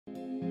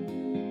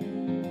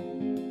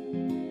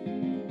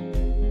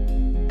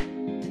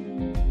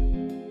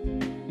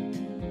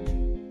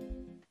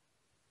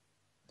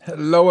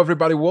Hello,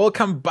 everybody.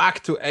 Welcome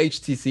back to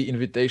HTC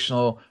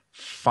Invitational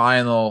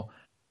Final.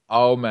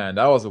 Oh man,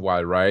 that was a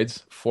wild ride.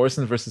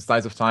 Forsen versus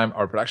Tides of Time.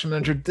 Our production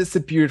manager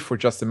disappeared for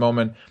just a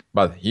moment,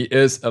 but he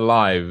is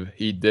alive.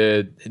 He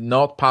did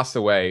not pass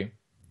away,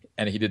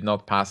 and he did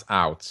not pass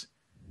out.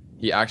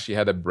 He actually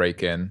had a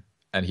break-in,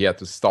 and he had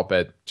to stop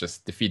it,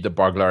 just defeat the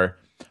burglar.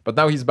 But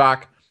now he's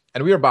back,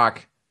 and we are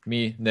back.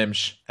 Me,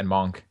 Nimsh, and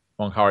Monk.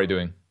 Monk, how are you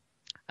doing?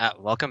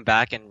 Welcome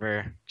back, and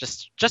we're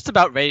just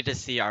about ready to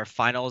see our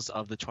finals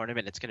of the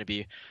tournament. It's going to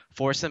be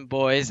Forsen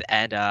boys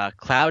and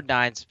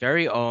Cloud9's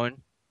very own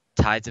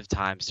Tides of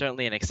Time.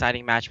 Certainly an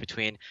exciting match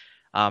between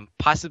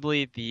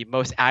possibly the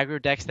most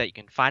aggro decks that you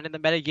can find in the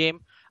metagame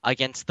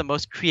against the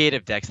most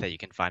creative decks that you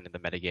can find in the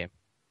metagame.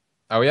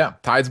 Oh yeah,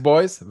 Tides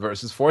boys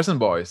versus Forsen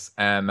boys,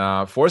 and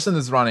Forsen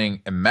is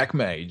running a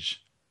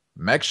Mage,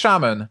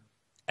 Shaman,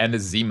 and a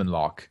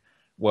Warlock,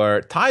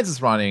 where Tides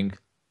is running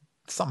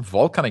some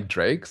Volcanic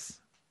Drakes.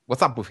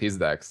 What's up with his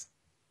decks?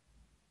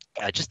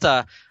 I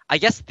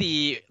guess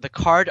the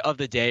card of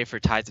the day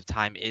for Tides of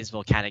Time is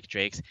Volcanic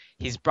Drakes.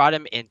 He's brought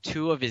him in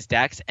two of his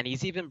decks, and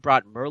he's even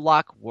brought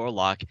Murloc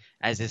Warlock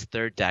as his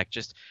third deck.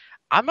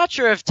 I'm not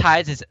sure if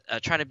Tides is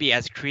trying to be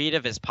as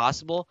creative as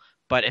possible,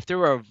 but if there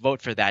were a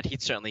vote for that,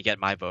 he'd certainly get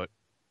my vote.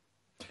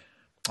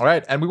 All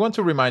right, and we want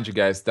to remind you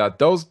guys that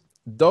those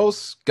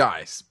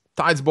guys,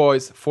 Tides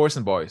boys,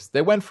 Forsen boys,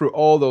 they went through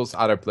all those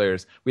other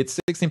players. We had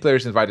 16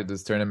 players invited to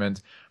this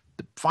tournament.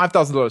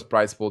 $5,000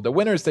 prize pool. The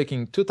winner is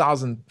taking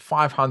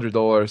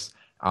 $2,500.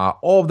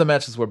 All of the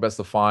matches were best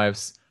of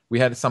fives. We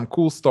had some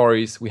cool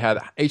stories. We had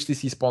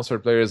HTC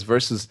sponsored players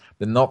versus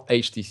the not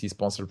HTC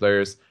sponsored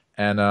players,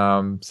 and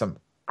some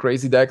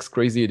crazy decks,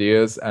 crazy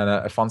ideas,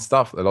 and fun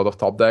stuff. A lot of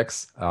top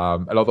decks, a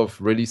lot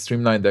of really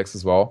streamlined decks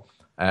as well.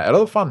 A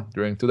lot of fun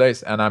during 2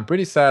 days, and I'm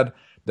pretty sad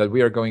that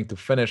we are going to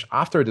finish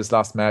after this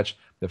last match,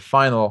 the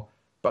final,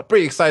 but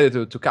pretty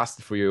excited to cast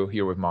it for you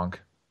here with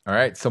Monk. All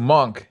right, so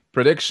Monk,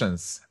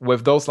 predictions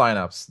with those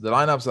lineups, the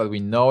lineups that we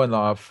know and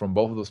love from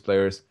both of those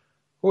players.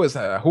 Who is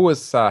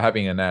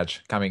having an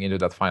edge coming into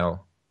that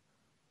final?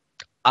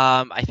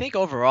 I think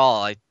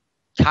overall, I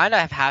kind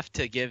of have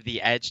to give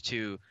the edge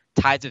to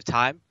Tides of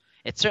Time.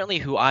 It's certainly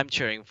who I'm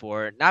cheering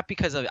for, not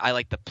because I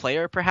like the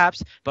player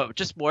perhaps, but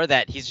just more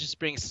that he's just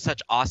bringing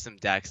such awesome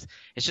decks.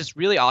 It's just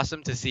really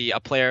awesome to see a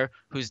player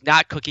who's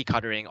not cookie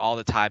cuttering all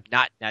the time,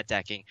 not net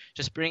decking,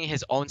 just bringing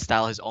his own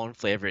style, his own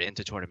flavor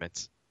into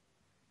tournaments.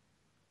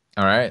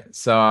 All right,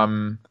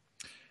 so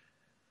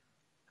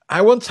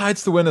I want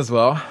Tides to win as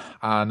well,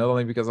 not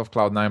only because of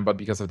Cloud9, but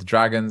because of the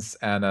Dragons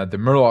and the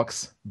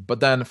Murlocs.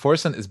 But then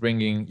Forsen is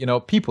bringing,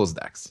 people's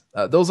decks.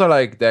 Those are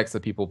like decks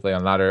that people play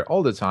on ladder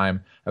all the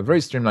time. Very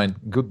streamlined,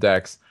 good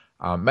decks.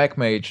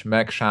 Mage,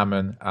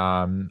 Shaman.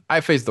 I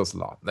face those a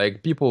lot.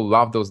 Like, people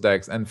love those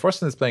decks, and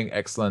Forsen is playing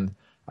excellent.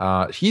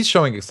 He's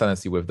showing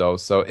excellency with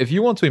those. So if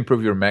you want to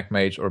improve your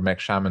Mage or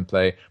Shaman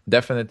play,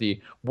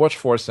 definitely watch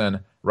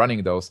Forsen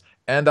running those.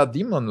 And that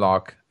Demon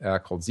Lock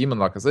called Demon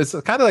Lock, it's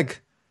kind of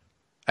like,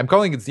 I'm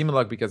calling it Demon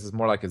Lock because it's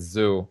more like a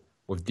zoo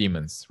with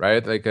demons,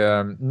 right? Like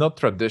not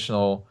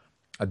traditional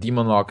a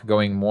Demon Lock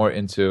going more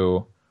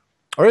into,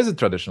 or is it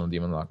traditional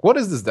Demon Lock? What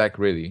is this deck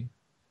really?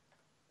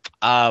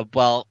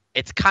 Well,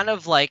 it's kind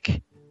of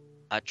like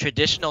a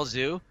traditional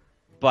zoo,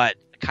 but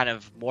kind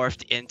of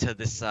morphed into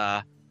this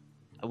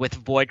with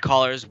Void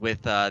Callers,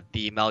 with the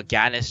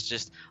Mal'Ganis,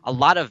 just a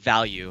lot of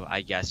value,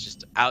 I guess,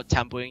 just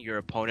out-tempoing your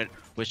opponent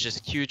with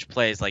just huge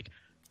plays like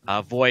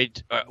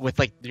Void, with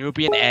like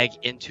Nubian Egg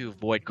into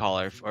Void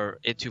Caller, or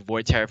into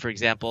Void Terror, for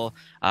example.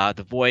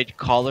 The Void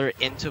Caller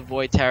into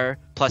Void Terror,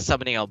 plus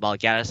summoning a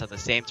Mal'Ganis on the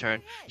same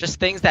turn. Just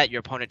things that your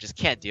opponent just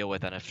can't deal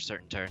with on a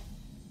certain turn.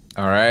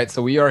 All right,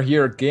 so we are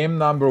here at game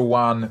number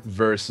 1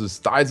 versus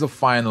Tides of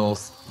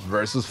Finals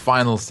versus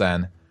Final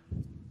Sen.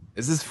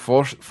 Is this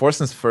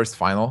Forsen's first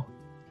final?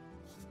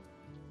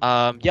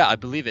 Yeah, I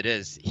believe it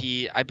is.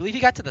 I believe he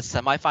got to the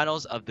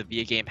semifinals of the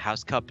VIA Game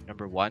House Cup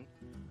 #1,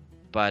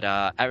 but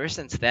ever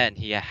since then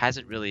he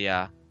hasn't really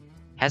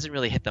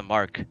hit the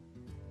mark.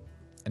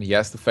 And he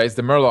has to face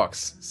the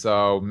Murlocs.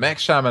 So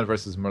Max Shaman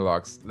versus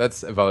Murlocs.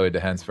 Let's evaluate the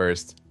hands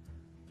first.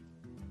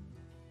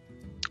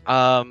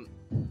 Yeah,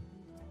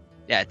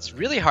 it's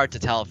really hard to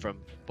tell from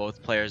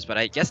both players, but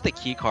I guess the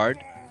key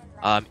card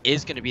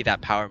is going to be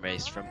that Power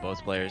Mace from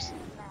both players.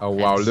 Oh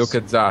wow, look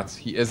at that.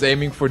 He is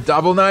aiming for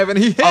double knife and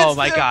he hits. Oh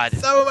my god.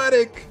 So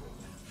medic.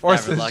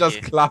 Forsen is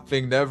just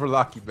clapping. Never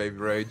lucky, baby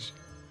rage.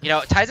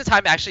 Tides of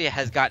Time actually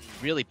has gotten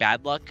really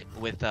bad luck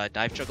with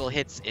knife juggle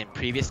hits in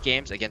previous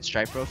games against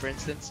Stripe Pro, for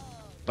instance.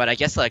 But I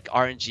guess like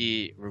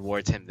RNG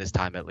rewards him this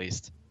time at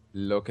least.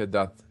 Look at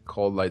that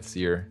Cold Light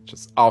Seer,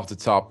 just off the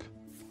top.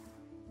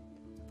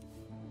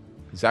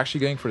 He's actually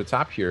going for the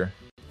tap here.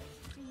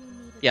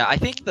 Yeah, I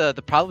think the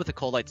problem with the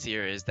Cold Light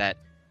Seer is that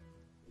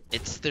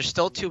there's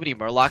still too many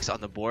Murlocs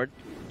on the board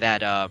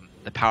that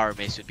the Power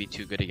Mace would be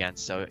too good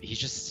against. So he's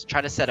just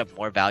trying to set up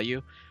more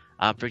value.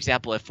 For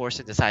example, if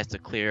Forsen decides to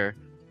clear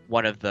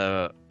one of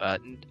the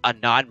a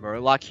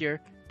non-Murloc here,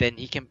 then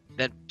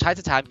Tides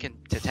of Time can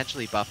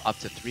potentially buff up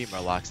to 3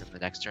 Murlocs in the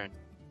next turn.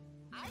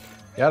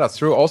 Yeah, that's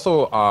true.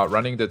 Also,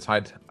 running the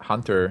Tide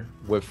Hunter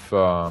with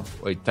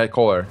Tide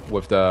Caller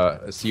with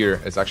the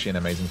Seer is actually an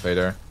amazing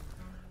fader.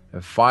 A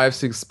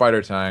 5/6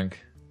 Spider Tank.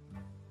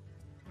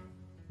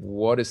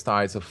 What is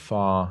Tides of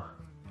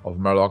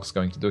Murlocs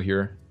going to do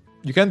here?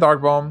 You can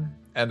Dark Bomb,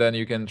 and then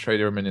you can trade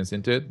your minions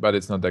into it, but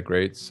it's not that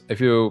great. If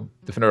you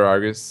Defender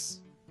Argus...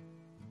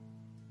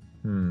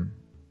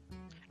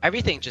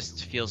 Everything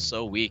just feels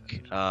so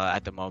weak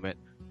at the moment.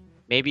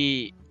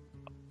 Maybe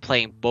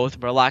playing both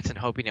Murlocs and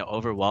hoping to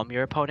overwhelm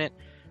your opponent.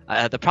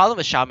 The problem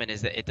with Shaman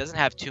is that it doesn't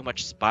have too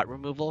much spot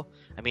removal.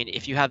 I mean,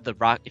 if you have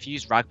if you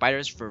use Rock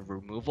Biters for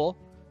removal,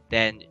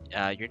 then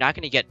you're not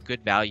going to get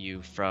good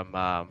value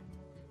from.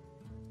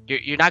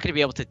 You're not going to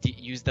be able to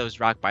use those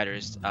Rock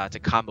Biters to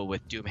combo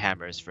with Doom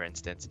Hammers, for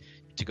instance,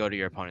 to go to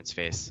your opponent's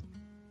face.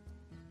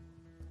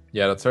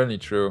 Yeah, that's certainly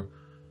true.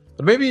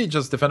 But maybe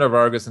just Defender of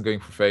Argus and going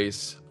for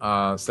face.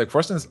 It's like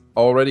Forsen is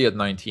already at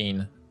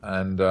 19,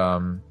 and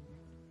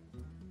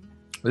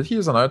did he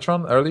use an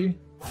Anotron early?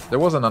 There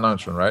was an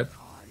Anotron, right?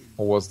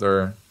 Or was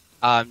there?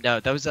 No,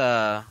 that was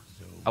a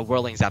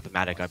Whirling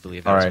Zap-O-Matic, I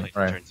believe. That Alright, was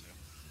right.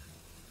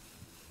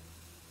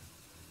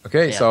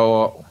 Okay, yeah.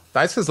 So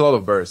Tides has a lot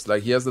of burst.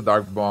 Like, he has the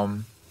Dark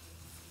Bomb.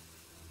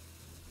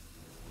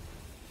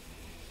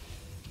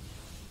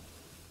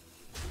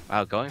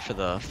 Wow, going for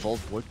the full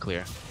board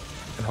clear.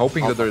 And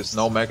hoping that there's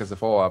no mech as a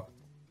follow-up.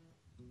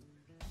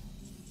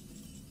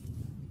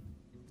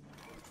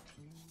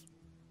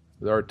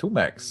 There are 2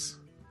 mechs.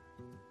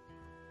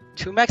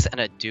 2 mechs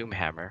and a Doom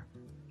Hammer.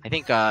 I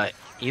think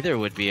either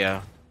would be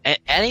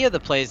any of the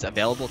plays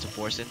available to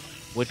Forsen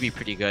would be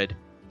pretty good.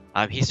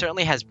 He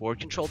certainly has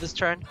board control this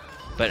turn,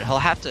 but he'll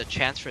have to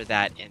transfer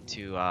that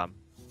into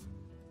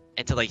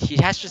like he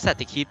has just had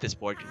to keep this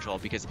board control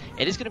because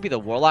it is going to be the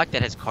Warlock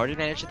that has card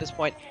advantage at this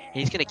point, and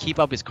he's going to keep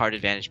up his card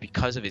advantage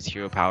because of his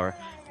hero power.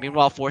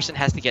 Meanwhile, Forsen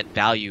has to get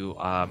value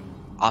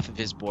off of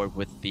his board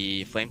with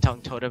the Flame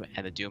Tongue Totem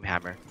and the Doom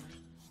Hammer,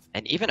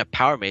 and even a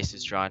Power Mace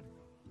is drawn.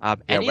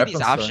 Any of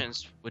these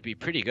options would be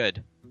pretty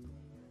good.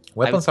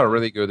 Weapons are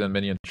really good in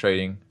minion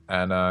trading,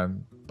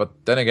 and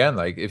but then again,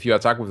 like if you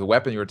attack with a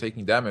weapon, you're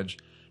taking damage.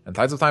 And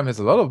Tides of Time has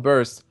a lot of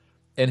burst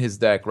in his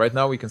deck. Right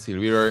now, we can see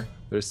Reader.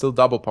 There's still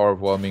double power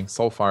overwhelming,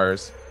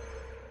 Soulfires.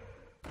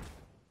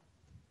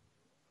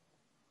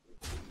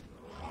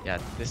 Yeah,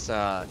 this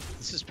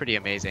is pretty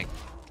amazing.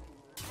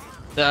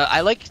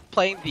 I like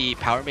playing the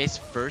Power Mace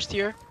first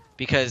here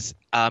because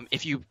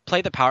if you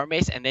play the Power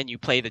Mace and then you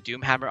play the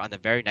Doom Hammer on the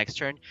very next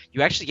turn,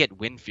 you actually get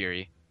Wind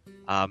Fury.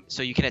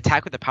 So you can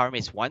attack with the Power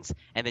Mace once,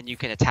 and then you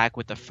can attack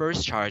with the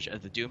first charge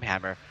of the Doom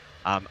Hammer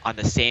on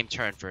the same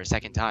turn for a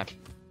second time.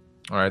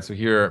 Alright, so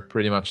here,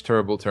 pretty much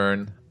terrible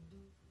turn.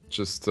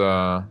 Just,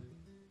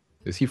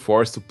 is he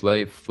forced to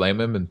play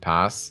Flame him and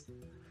pass?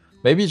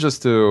 Maybe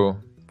just for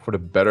the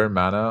better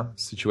mana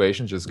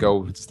situation, just go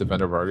with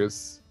Defender of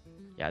Argus.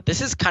 Yeah, this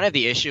is kind of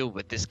the issue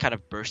with this kind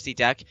of bursty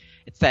deck.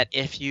 It's that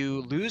if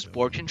you lose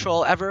board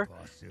control ever,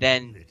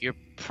 then you're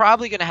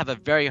probably going to have a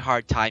very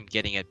hard time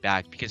getting it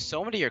back because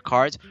so many of your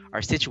cards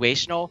are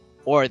situational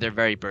or they're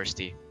very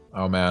bursty.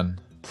 Oh man,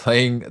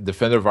 playing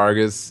Defender of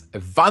Argus, a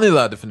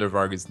vanilla Defender of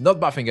Argus, not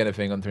buffing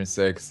anything on turn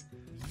 6.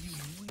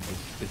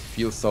 It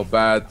feels so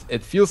bad.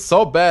 It feels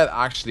so bad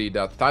actually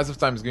that Tides of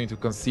Time is going to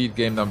concede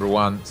game number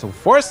 1. So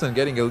Forsen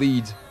getting a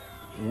lead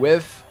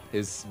with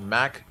his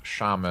Mac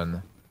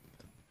Shaman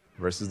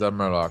versus the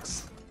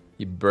Murlocs.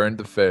 He burned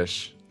the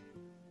fish.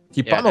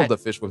 He pummeled the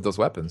fish with those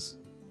weapons.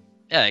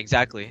 Yeah,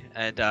 exactly.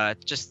 And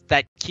just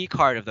that key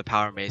card of the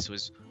Power Mace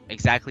was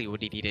exactly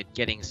what he needed.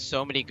 Getting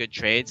so many good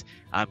trades,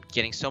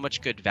 getting so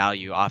much good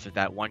value off of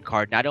that one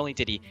card. Not only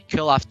did he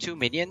kill off 2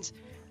 minions,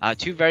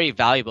 2 very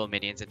valuable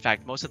minions. In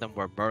fact, most of them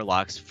were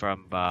Murlocs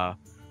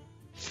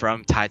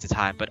from Tides of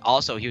Time, but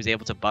also he was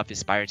able to buff his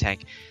Spider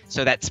Tank.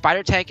 So that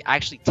Spider Tank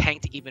actually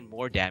tanked even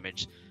more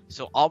damage.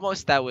 So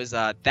almost that was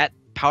that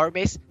Power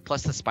Mace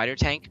plus the Spider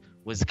Tank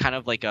was kind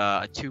of like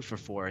a 2 for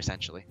 4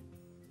 essentially.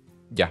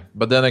 Yeah,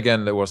 but then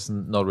again, there was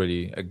not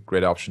really a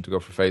great option to go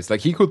for face. Like,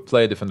 he could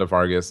play Defender of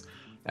Argus,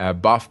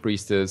 buff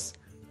Priestess,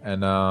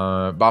 and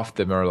buff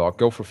the Murloc,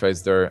 go for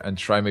face there, and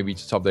try maybe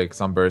to top deck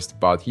Sunburst,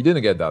 but he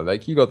didn't get that.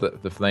 Like, he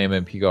got the Flame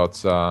Imp, he got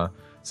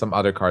some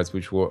other cards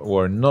which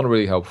were not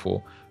really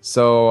helpful.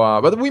 So,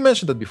 but we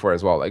mentioned that before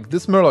as well. Like,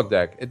 this Murloc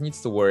deck, it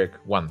needs to work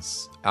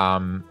once.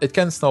 It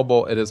can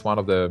snowball, it is one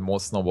of the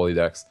most snowbally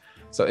decks.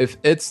 So if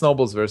it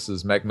snowballs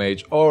versus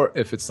Mage, or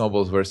if it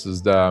snowballs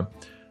versus the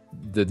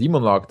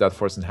Demon Lock that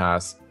Forsen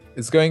has,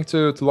 it's going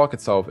to lock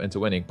itself into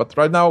winning. But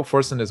right now,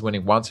 Forsen is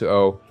winning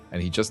 1-0,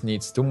 and he just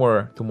needs two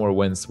more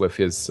wins with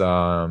his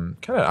kind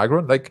of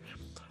aggro. Like,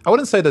 I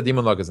wouldn't say that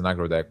Demon Lock is an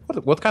aggro deck.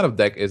 What kind of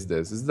deck is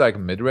this? Is it like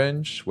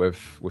mid-range with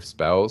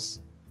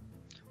spells?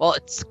 Well,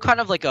 it's kind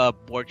of like a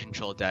board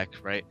control deck,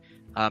 right?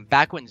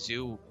 Back when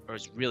Zoo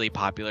was really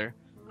popular,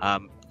 a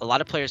lot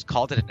of players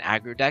called it an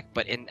aggro deck,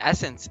 but in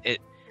essence, it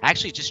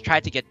actually just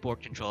tried to get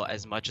board control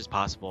as much as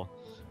possible.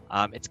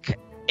 It's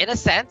in a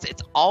sense,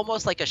 it's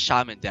almost like a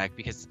Shaman deck,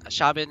 because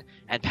Shaman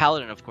and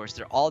Paladin, of course,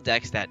 they're all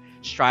decks that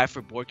strive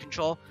for board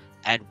control,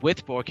 And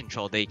with board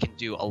control, they can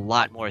do a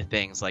lot more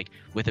things, like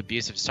with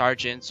abusive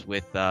sergeants,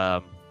 with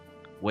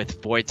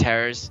void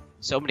terrors.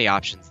 So many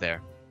options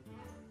there.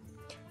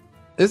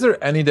 Is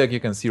there any deck you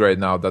can see right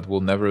now that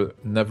will never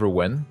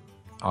win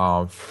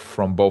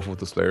from both of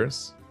those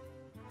players?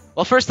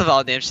 Well, first of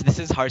all, Nimsh, this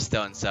is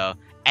Hearthstone, so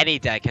any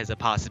deck has a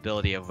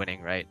possibility of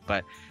winning, right?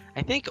 But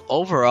I think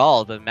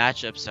overall the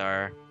matchups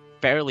are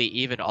fairly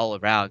even all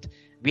around.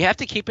 We have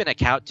to keep in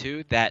account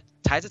too that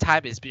Tides of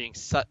Time is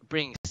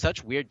bringing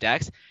such weird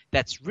decks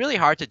that's really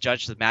hard to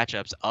judge the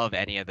matchups of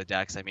any of the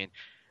decks. I mean,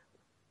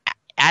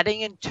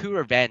 adding in 2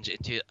 Revenge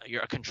into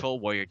your Control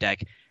Warrior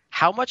deck,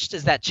 how much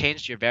does that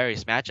change your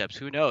various matchups?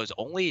 Who knows?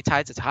 Only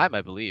Tides of Time,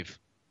 I believe.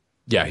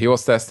 Yeah, he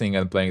was testing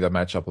and playing that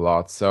matchup a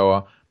lot.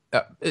 So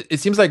it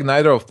seems like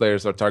neither of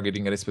players are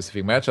targeting any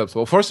specific matchups.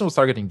 Well, Forsen was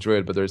targeting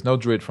Druid, but there's no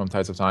Druid from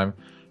Tides of Time.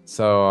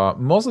 So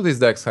most of these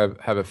decks have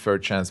a fair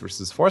chance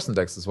versus Forsen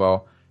decks as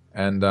well.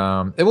 And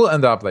it will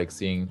end up like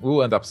we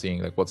will end up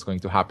seeing like what's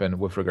going to happen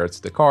with regards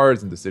to the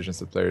cards and decisions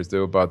that players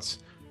do. But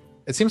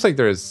it seems like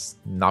there's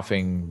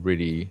nothing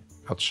really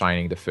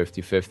outshining the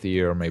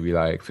 50-50 or maybe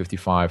like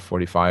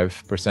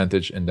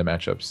 55-45% in the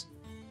matchups.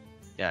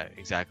 Yeah,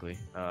 exactly.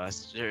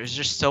 There's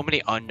just so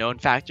many unknown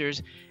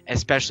factors,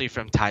 especially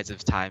from Tides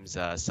of Time's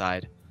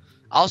side.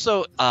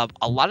 Also,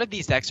 a lot of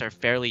these decks are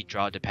fairly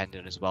draw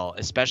dependent as well,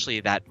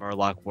 especially that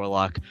Murloc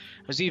Warlock.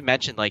 As you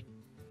mentioned, like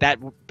that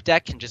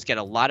deck can just get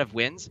a lot of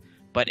wins,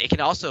 but it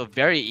can also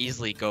very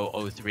easily go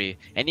 0-3.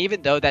 And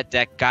even though that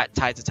deck got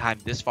Tides of Time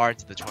this far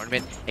into the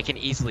tournament, it can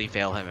easily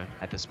fail him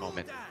at this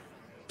moment.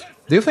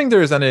 Do you think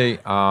there is any...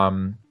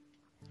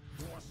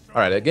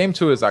 Alright, game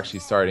 2 is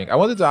actually starting. I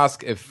wanted to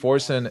ask if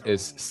Forsen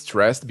is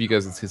stressed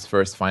because it's his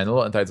first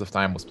final and Tides of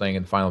Time was playing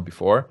in the final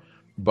before.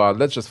 But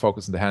let's just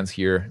focus on the hands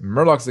here.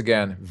 Murlocs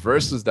again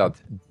versus that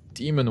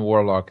Demon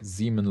Warlock,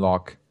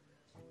 Zemanlock,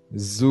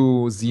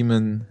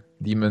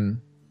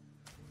 Demon.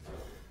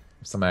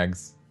 Some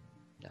eggs.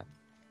 Yeah.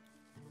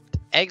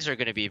 Eggs are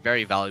going to be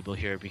very valuable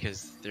here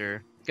because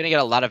they're going to get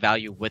a lot of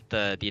value with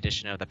the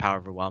addition of the Power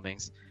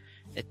Overwhelmings.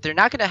 They're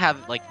not going to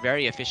have like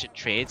very efficient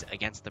trades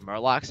against the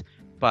Murlocs,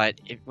 but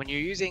when you're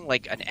using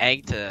like an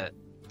egg to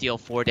deal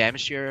 4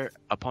 damage to your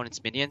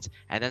opponent's minions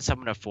and then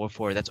summon a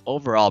 4/4, that's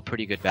overall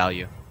pretty good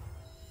value.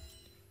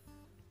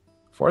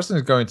 Forsen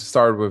is going to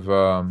start with...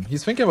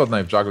 he's thinking about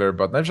Knife Juggler,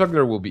 but Knife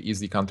Juggler will be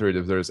easily countered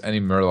if there's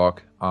any Murloc.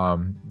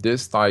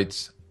 This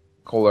Tides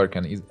Collar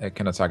can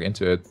attack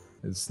into it.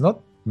 It's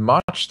not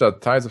much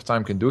that Tides of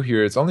Time can do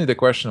here. It's only the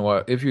question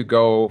if you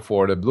go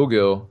for the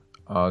Bluegill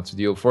to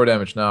deal 4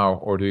 damage now,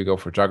 or do you go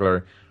for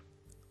Juggler?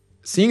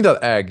 Seeing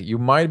that egg, you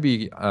might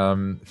be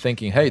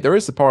thinking, hey, there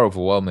is the Power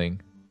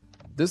Overwhelming.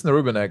 This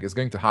Nerubian egg is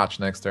going to hatch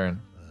next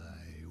turn.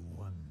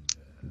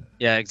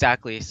 Yeah,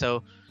 exactly.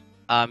 So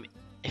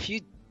if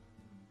you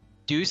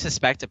do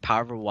suspect a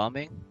Power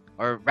Overwhelming,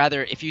 or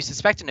rather, if you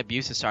suspect an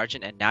Abusive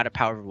Sergeant and not a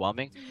Power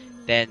Overwhelming,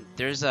 then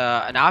there's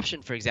an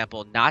option, for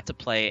example, not to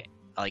play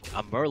like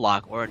a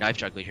Murloc or a Knife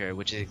Juggler here,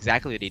 which is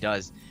exactly what he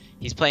does.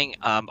 He's playing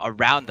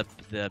around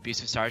the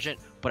Abusive Sergeant,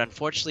 but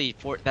unfortunately,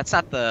 that's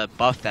not the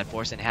buff that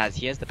Forsen has.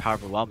 He has the Power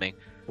Overwhelming,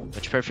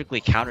 which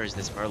perfectly counters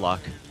this Murloc.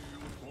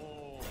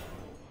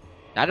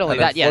 Not only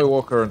that, yeah.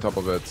 Walker on top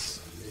of it.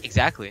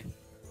 Exactly.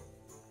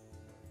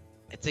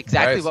 It's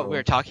exactly what we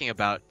were talking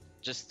about.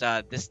 Just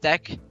this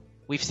deck,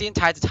 we've seen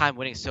Tides of Time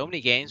winning so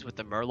many games with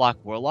the Murloc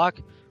Warlock,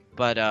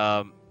 but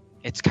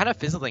it's kind of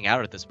fizzling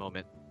out at this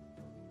moment.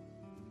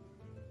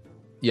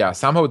 Yeah,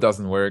 somehow it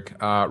doesn't work.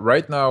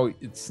 Right now,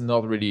 it's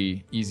not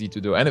really easy to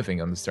do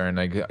anything on this turn.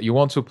 Like, you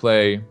want to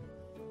play...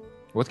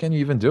 What can you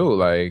even do?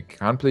 Like,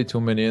 can't play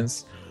 2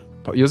 minions.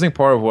 Using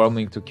Power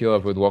Overwhelming to kill a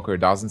Voidwalker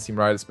doesn't seem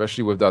right,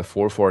 especially with that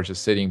 4/4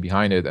 just sitting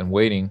behind it and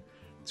waiting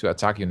to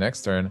attack you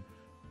next turn.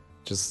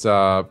 Just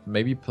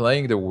maybe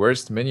playing the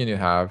worst minion you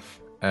have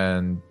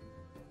and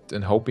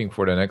hoping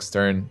for the next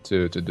turn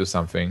to do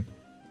something.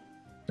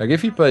 Like,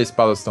 if he plays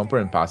Palo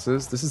Stomper and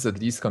passes, this is at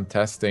least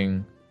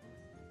contesting...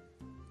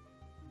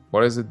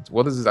 What is it?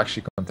 What is it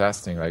actually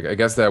contesting? Like, I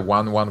guess the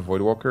 1/1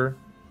 Voidwalker.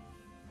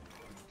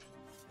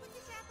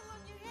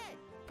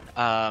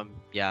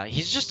 Yeah,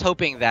 he's just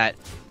hoping that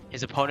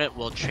his opponent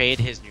will trade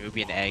his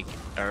Nerubian Egg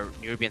or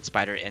Nerubian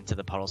Spider into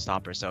the Puddle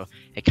Stomper, so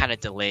it kind of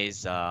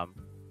delays.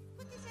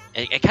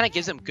 It kind of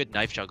gives him good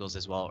knife juggles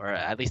as well, or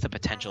at least the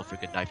potential for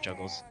good knife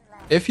juggles.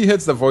 If he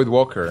hits the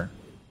Voidwalker.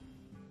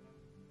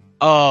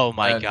 Oh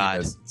my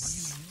god.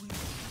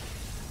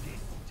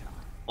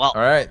 Well.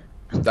 All right.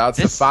 That's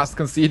a fast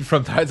concede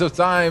from Tides of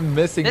Time,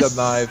 missing that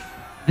knife.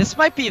 This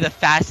might be the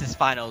fastest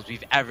finals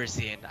we've ever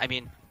seen. I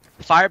mean,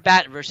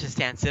 Firebat versus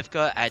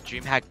Stansivka at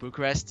DreamHack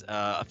Bucharest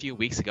a few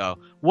weeks ago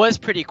was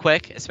pretty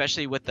quick,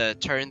 especially with the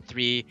turn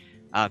 3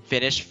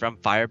 finish from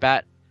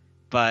Firebat.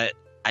 But,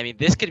 I mean,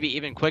 this could be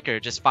even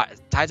quicker. Just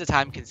Tides of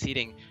Time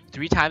conceding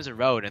 3 times in a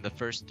row in the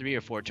first 3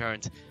 or 4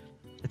 turns.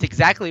 That's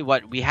exactly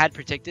what we had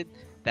predicted,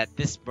 that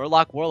this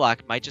Murloc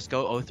Warlock might just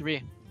go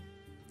 0-3.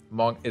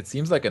 Monk, it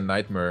seems like a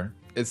nightmare.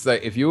 It's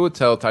like if you would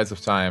tell Tides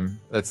of Time,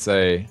 let's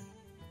say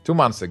 2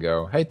 months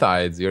ago, hey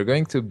Tides, you're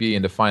going to be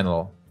in the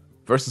final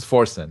versus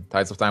Forsen.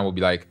 Tides of Time will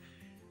be like,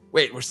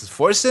 wait, versus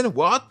Forsen?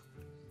 What?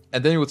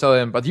 And then you will tell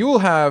him, but you will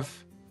have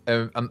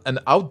an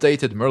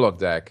outdated Murloc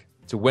deck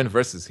to win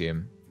versus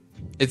him.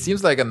 It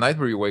seems like a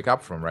nightmare you wake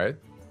up from, right?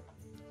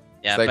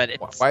 Yeah, it's like,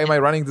 but why am I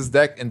running this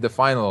deck in the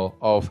final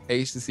of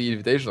HTC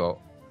Invitational?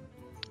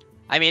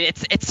 I mean,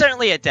 it's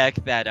certainly a deck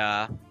that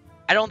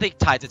I don't think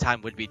Tides of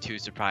Time would be too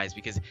surprised,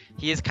 because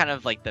he is kind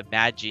of like the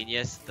mad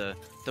genius, the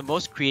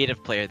most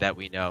creative player that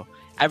we know.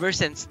 Ever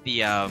since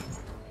the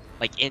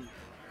like in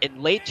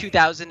late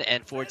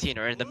 2014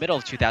 or in the middle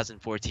of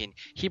 2014,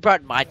 he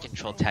brought Mind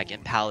Control Tech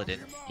in Paladin.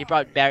 He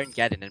brought Baron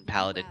Geddon in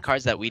Paladin,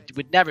 cards that we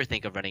would never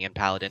think of running in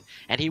Paladin,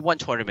 and he won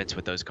tournaments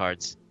with those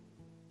cards.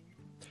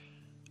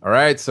 All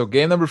right, so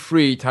game number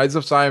 3, Tides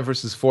of Time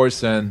versus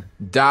Forsen.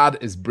 Dad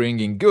is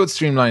bringing good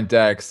streamlined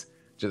decks,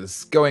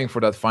 just going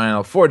for that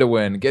final for the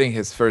win, getting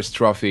his first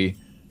trophy.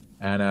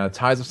 And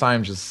Tides of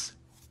Time just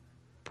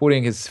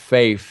putting his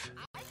faith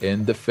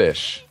in the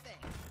fish.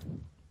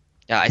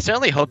 Yeah, I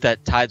certainly hope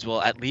that Tides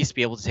will at least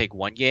be able to take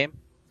one game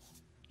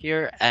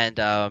here, and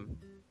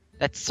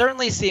that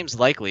certainly seems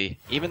likely,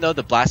 even though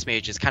the Blast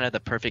Mage is kind of the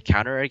perfect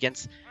counter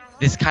against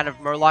this kind of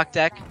Murloc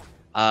deck.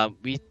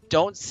 We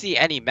don't see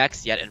any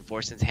mechs yet in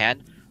Forsen's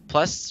hand.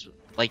 Plus,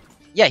 like,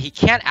 yeah, he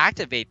can't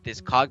activate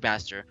this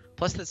Cogmaster,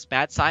 plus this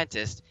Mad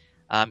Scientist.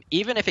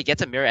 Even if it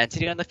gets a Mirror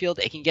Entity on the field,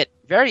 it can get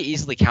very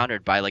easily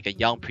countered by, like, a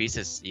Young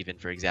Priestess, even,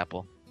 for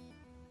example.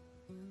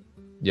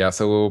 Yeah,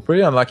 so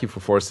pretty unlucky for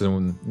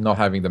Forsen not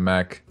having the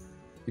mech.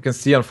 You can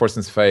see on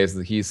Forsen's face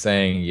that he's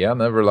saying, yeah,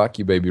 never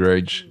lucky, baby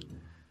rage.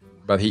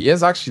 But he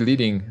is actually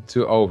leading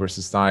 2-0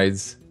 versus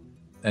Tides,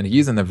 and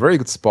he's in a very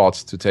good spot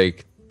to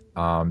take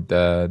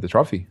the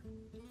trophy.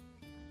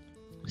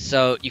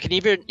 So you can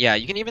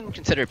even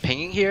consider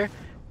pinging here,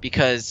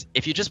 because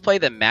if you just play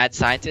the Mad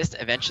Scientist,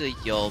 eventually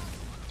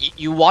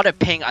you want to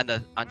ping on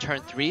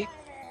turn 3.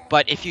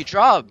 But if you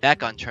draw a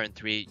mech on turn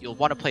 3, you'll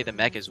want to play the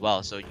mech as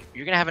well. So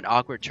you're going to have an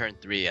awkward turn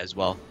 3 as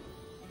well.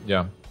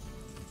 Yeah.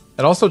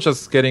 And also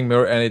just getting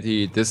Mirror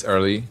Entity this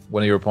early,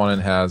 when your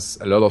opponent has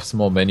a lot of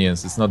small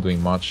minions, it's not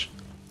doing much.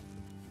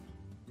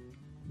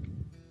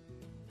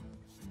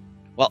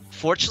 Well,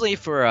 fortunately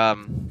for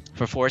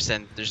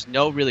Forsen, there's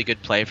no really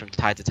good play from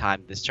Tides of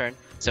Time this turn.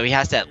 So he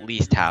has to at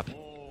least tap,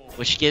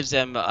 which gives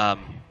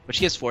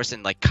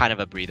Forsen like kind of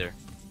a breather.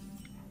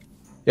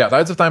 Yeah,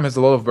 Tides of Time has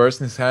a lot of burst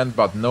in his hand,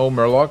 but no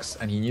Murlocs,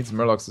 and he needs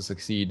Murlocs to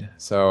succeed.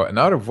 So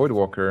another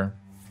Voidwalker.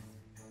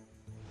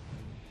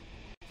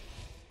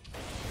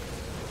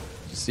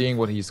 Just seeing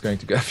what he's going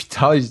to get.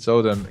 Vitality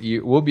Totem, he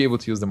will be able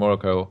to use the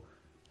Moracle.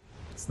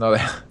 It's not...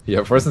 yeah,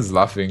 Forsen's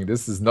laughing.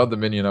 This is not the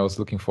minion I was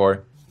looking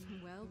for.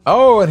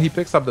 Oh, and he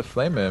picks up the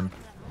Flame Imp.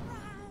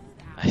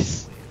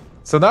 Nice.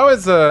 So now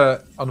it's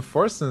on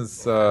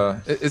Forsen's...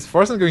 is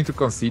Forsen going to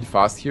concede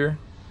fast here?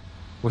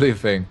 What do you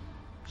think?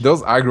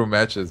 Those aggro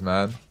matches,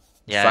 man.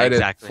 Yeah, Excited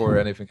exactly. before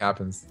anything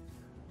happens.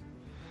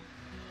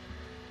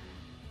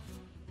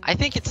 I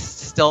think it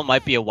still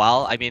might be a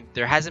while. I mean,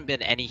 there hasn't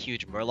been any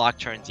huge Murloc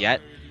turns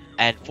yet,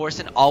 and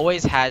Forsen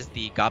always has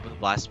the Goblin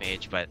Blast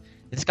Mage, but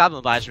this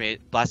Goblin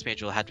Blast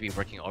Mage will have to be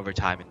working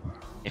overtime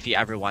if he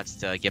ever wants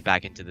to get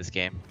back into this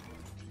game.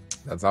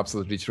 That's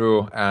absolutely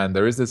true. And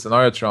there is this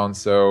Anartron,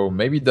 so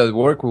maybe that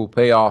work will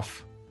pay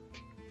off.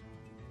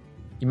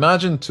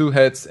 Imagine 2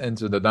 hits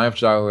into the Knife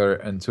Juggler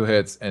and 2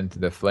 hits into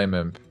the Flame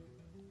Imp.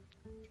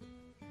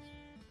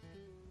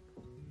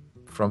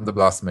 From the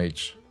Blast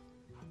Mage.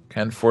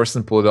 Can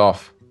Forsen pull it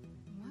off?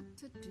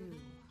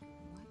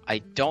 I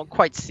don't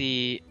quite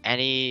see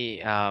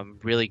any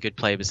really good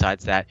play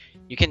besides that.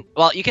 You can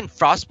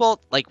Frostbolt.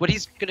 Like, what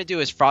he's gonna do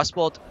is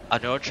Frostbolt,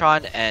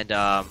 Anotron, and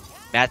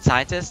Mad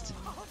Scientist.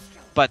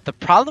 But the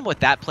problem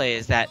with that play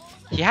is that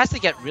he has to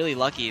get really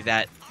lucky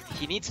that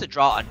he needs to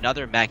draw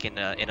another mech in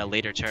a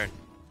later turn.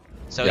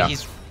 So yeah.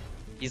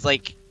 he's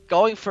like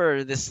going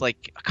for this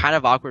like kind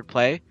of awkward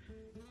play,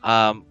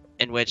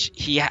 in which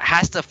he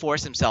has to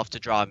force himself to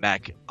draw a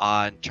mech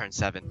on turn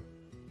 7.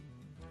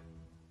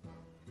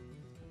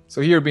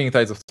 So here, being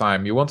Tides of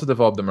Time, you want to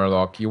develop the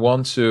Murloc, you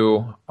want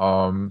to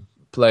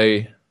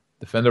play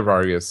Defender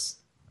Vargas.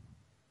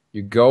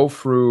 You go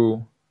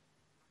through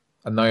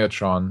a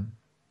Neotron.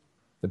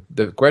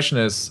 The question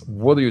is,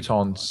 what do you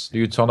taunt? Do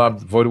you taunt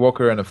up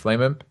Voidwalker and a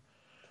Flame Imp?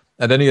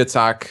 And then you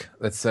attack,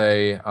 let's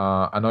say,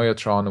 a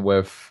Neotron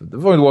with the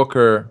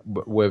Voidwalker,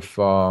 with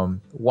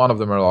one of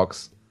the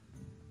Murlocs.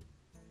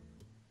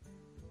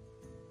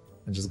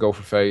 And just go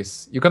for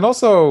face. You can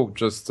also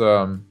just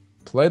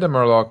play the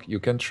Murloc.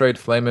 You can trade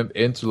Flame Imp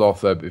into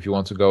Lotheb if you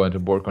want to go into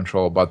board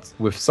control, but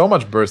with so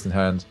much burst in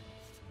hand.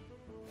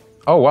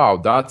 Oh wow,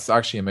 that's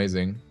actually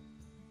amazing.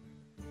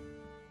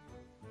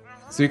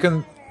 So you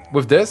can,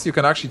 with this, you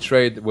can actually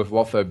trade with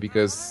Lotheb,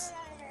 because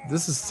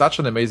this is such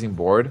an amazing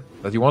board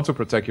that you want to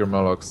protect your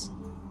Murlocs.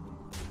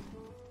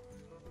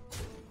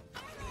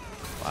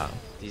 Wow,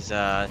 these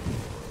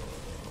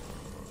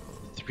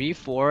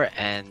 3-4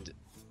 and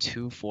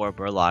 2-4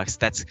 Murlocs.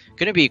 That's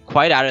going to be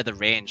quite out of the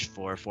range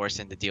for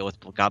Forsen to deal with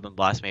Goblin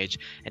Blast Mage.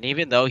 And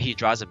even though he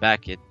draws it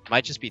back, it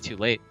might just be too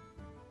late.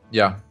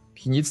 Yeah,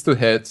 he needs to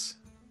hit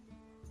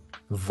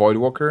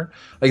Voidwalker.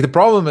 Like the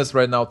problem is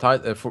right now,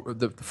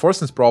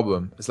 Forsen's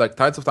problem is like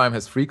Tides of Time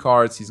has 3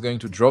 cards. He's going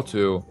to draw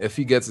 2. If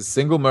he gets a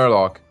single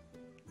Murloc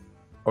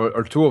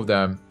or 2 of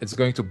them, it's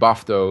going to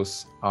buff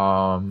those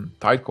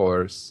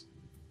Tidecallers.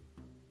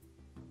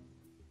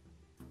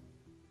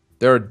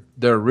 They're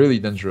really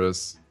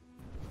dangerous.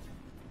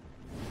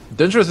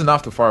 Dangerous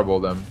enough to fireball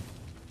them.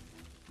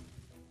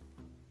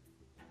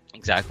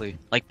 Exactly.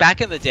 Like back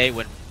in the day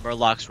when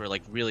Murlocs were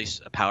like really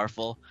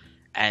powerful,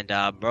 and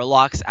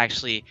Murlocs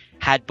actually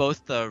had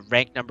both the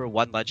rank number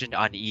 1 legend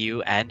on EU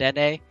and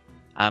NA.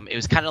 It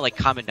was kind of like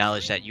common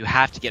knowledge that you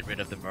have to get rid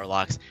of the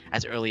Murlocs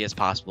as early as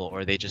possible,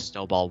 or they just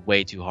snowball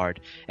way too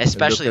hard.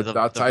 Especially the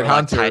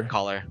Murloc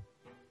Tidecaller.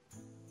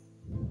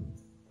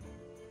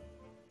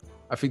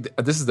 I think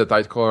this is the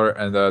Tidecaller,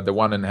 and the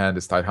one in hand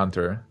is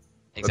Tidehunter.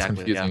 Exactly. That's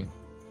confusing.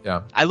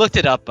 Yeah. I looked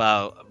it up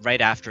right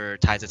after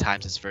Tides of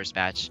Time's first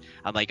match.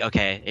 I'm like,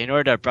 okay, in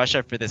order to brush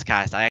up for this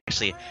cast, I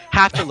actually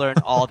have to learn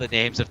all the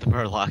names of the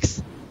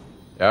Murlocs.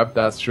 Yep,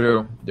 that's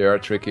true. They are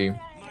tricky.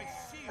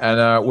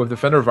 And with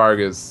Defender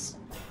Vargas,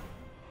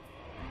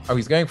 oh,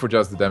 he's going for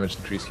just the damage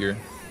increase here.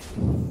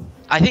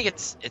 I think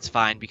it's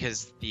fine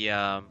because the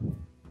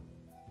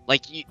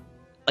like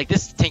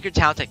this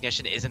Tinkertown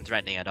Technician isn't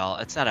threatening at all.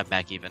 It's not a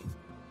mech even.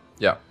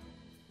 Yeah.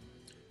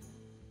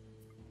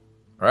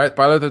 All right,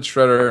 piloted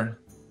Shredder.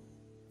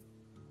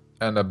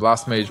 And a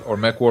Blast Mage or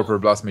Mech Warper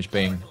Blast Mage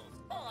Pain.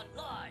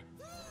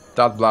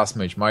 That Blast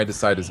Mage might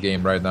decide this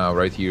game right now,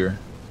 right here.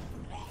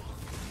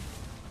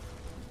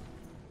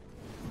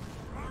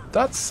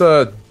 That's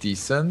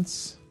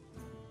decent.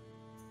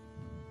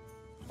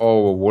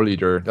 Oh, War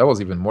Leader. That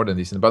was even more than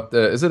decent. But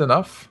is it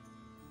enough?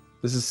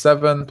 This is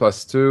 7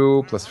 plus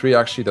 2 plus 3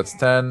 actually. That's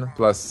 10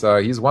 plus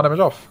he's 1 damage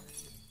off.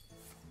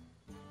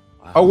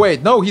 Wow. Oh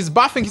wait, no, he's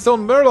buffing his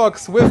own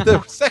Murlocs with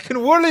the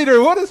second War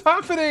Leader. What is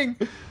happening?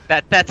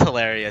 That's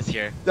hilarious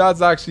here.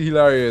 That's actually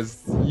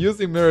hilarious.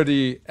 Using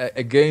Mirrody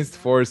against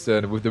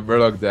Forsen with the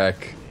Murloc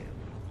deck.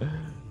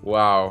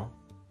 Wow.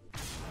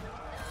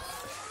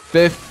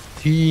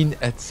 15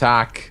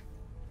 attack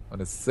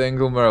on a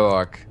single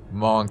Murloc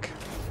monk.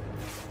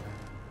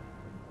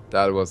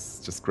 That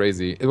was just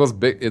crazy. It was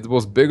big. It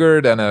was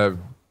bigger than a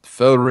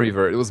Fell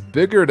Reaver. It was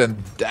bigger than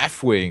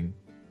Deathwing.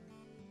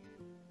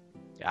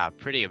 Yeah,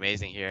 pretty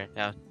amazing here.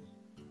 Yeah.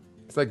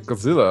 It's like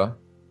Godzilla.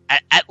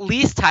 At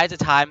least Tides of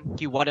Time,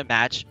 he won a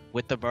match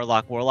with the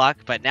Murloc Warlock,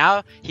 but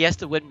now he has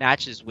to win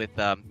matches with,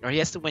 or he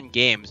has to win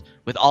games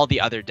with all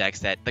the other decks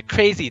the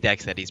crazy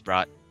decks that he's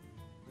brought.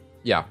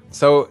 Yeah,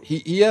 so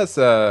he has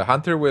a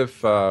Hunter with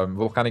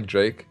Volcanic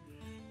Drake,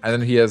 and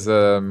then he has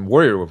a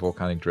Warrior with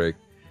Volcanic Drake.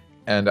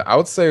 And I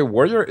would say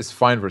Warrior is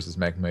fine versus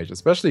Mech Mage,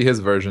 especially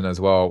his version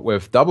as well,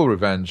 with Double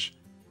Revenge.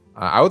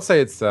 I would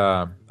say it's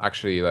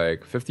actually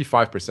like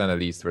 55% at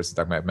least versus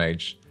Mech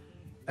Mage.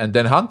 And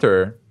then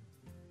Hunter...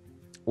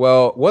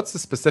 Well, what's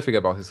specific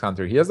about his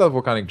Hunter? He has that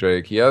Volcanic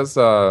Drake. He has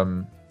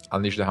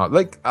Unleash the Hound.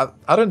 Like, other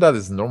than that,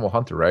 it's normal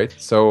Hunter, right?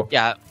 So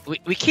yeah,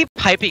 we keep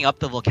hyping up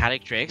the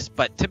Volcanic Drakes,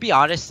 but to be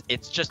honest,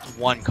 it's just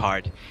one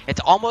card.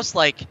 It's almost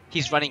like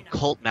he's running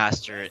Cult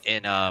Master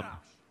in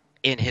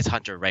his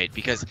Hunter, right?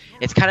 Because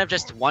it's kind of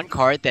just one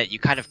card that you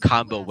kind of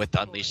combo with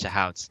the Unleash the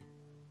Hounds.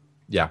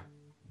 Yeah.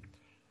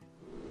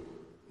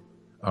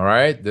 All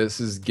right, this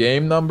is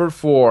game number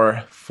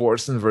 4.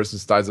 Forsen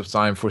versus Tides of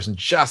Time. Forsen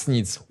just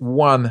needs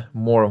one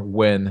more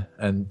win,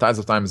 and Tides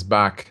of Time is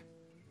back.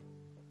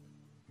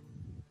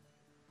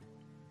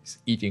 He's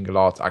eating a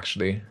lot,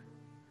 actually.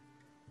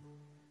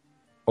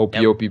 OP,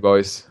 yep. OP,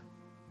 boys.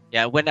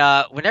 Yeah,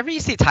 whenever you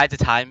see Tides of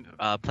Time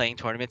playing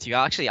tournaments, you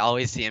actually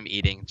always see him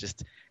eating.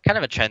 Just kind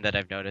of a trend that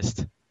I've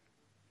noticed.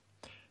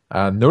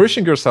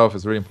 Nourishing yourself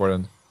is really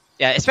important.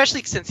 Yeah,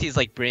 especially since he's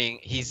like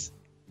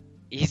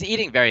he's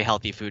eating very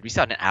healthy food. We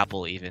saw an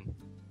apple even.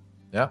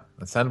 Yeah,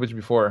 a sandwich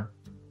before.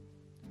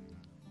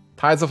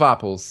 Tides of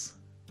Apples.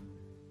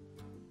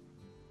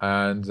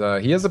 And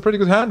he has a pretty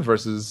good hand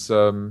versus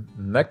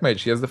Mech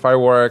Mage. He has the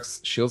Fire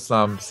X, Shield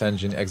Slam,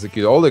 Senjin,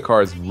 Execute. All the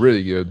cards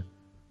really good.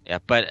 Yeah,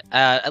 but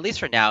at least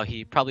for now,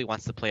 he probably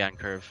wants to play on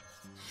curve.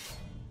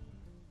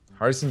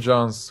 Harrison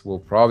Jones will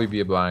probably be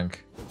a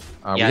blank.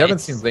 Yeah, we haven't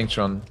seen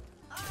Blingtron.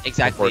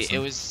 Exactly. It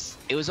was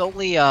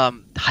only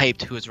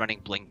Hyped who was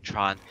running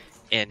Blingtron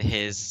in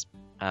his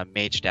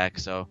Mage deck,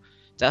 so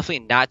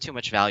definitely not too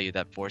much value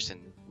that Forsen,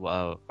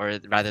 or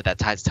rather that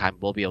Tides Time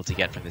will be able to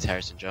get from this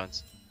Harrison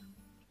Jones.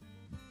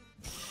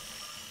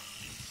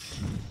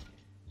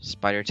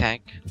 Spider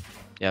Tank,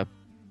 yep,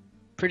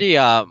 pretty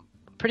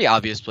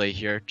obvious play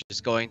here.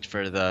 Just going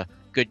for the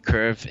good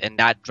curve and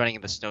not running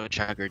the Snow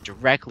Chugger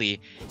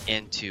directly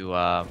into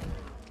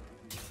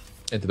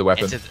the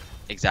weapon.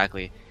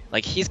 Exactly.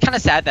 Like he's kind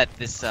of sad that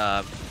this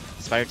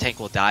Spider Tank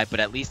will die, but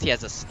at least he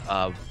has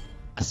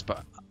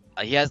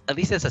he has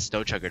a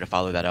Snow Chugger to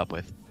follow that up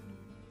with.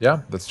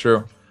 Yeah, that's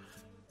true.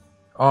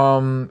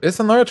 Is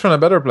a Neutron a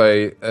better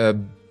play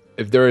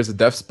if there is a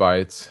Death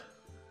Spite?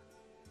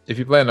 If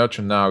you play a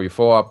Neutron now, you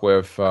follow up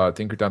with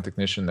Tinkertown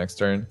Technician next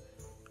turn.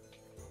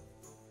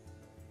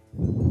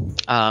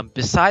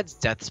 Besides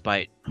Death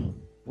Spite,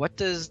 What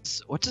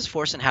does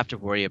Forsen have to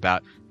worry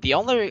about? The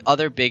only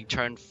other big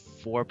turn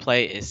 4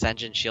 play is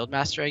Senjin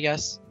Shieldmaster, I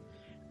guess.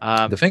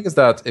 The thing is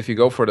that if you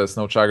go for the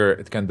Snow Chugger,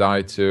 it can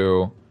die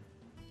to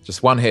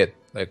just one hit,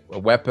 like a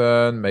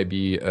weapon,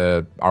 maybe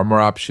a armor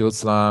up, shield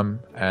slam,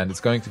 and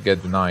it's going to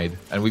get denied.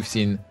 And we've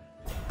seen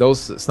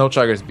those Snow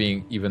Chuggers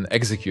being even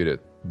executed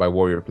by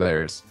warrior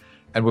players.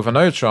 And with a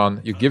Neutron,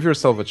 you give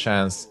yourself a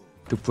chance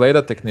to play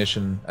that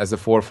Technician as a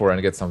 4/4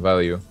 and get some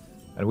value.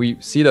 And we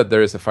see that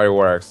there is a Fire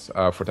Warx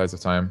for Tides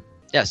of Time.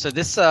 Yeah, so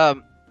this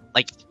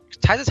like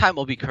Tides of Time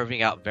will be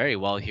curving out very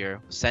well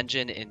here.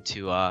 Senjin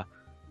into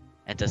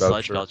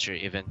Sludge Belcher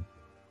even.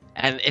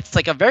 And it's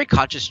like a very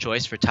conscious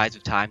choice for Tides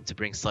of Time to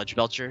bring Sludge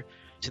Belcher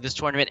to this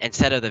tournament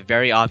instead of the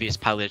very obvious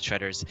piloted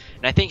Shredders.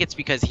 And I think it's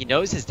because he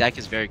knows his deck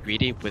is very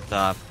greedy with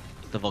the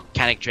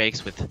Volcanic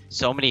Drakes, with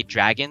so many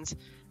dragons,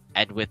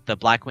 and with the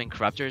Blackwing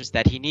Corruptors,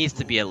 that he needs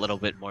to be a little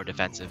bit more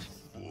defensive.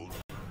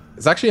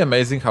 It's actually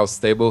amazing how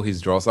stable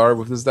his draws are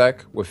with this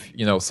deck, with,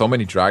 you know, so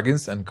many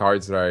dragons and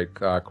cards like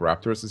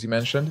Corruptors, as you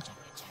mentioned.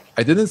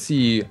 I didn't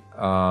see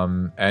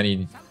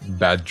any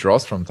bad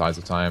draws from Tides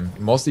of Time.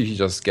 Mostly he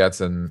just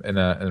gets in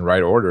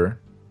right order.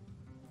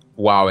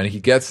 Wow, and he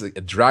gets a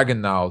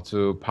dragon now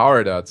to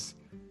power that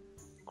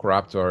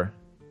Corruptor.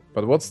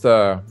 But what's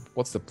the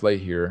play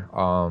here?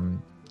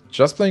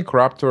 Just playing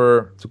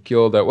Corruptor to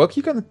kill the... Well,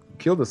 he can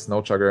kill the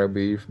Snow Chugger, I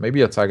believe.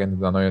 Maybe attack into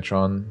the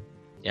Neutron.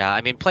 Yeah,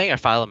 I mean, playing a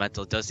Fire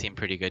Elemental does seem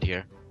pretty good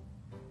here.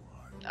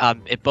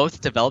 It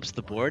both develops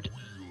the board.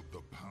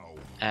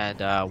 And,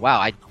 wow,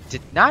 I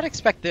did not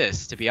expect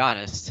this, to be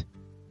honest.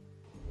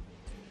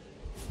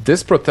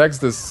 This protects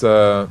this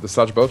the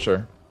Sludge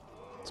Belcher.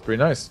 It's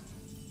pretty nice.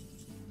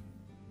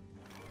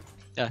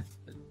 Yeah,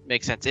 it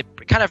makes sense. It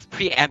kind of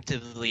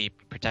preemptively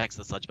protects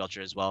the Sludge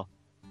Belcher as well.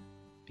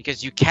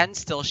 Because you can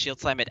still Shield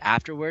Slam it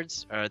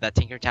afterwards, or that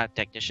Tinkertown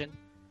Technician.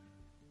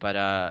 But,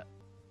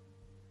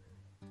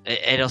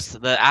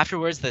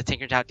 afterwards, the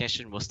Tinkertown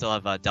Technician will still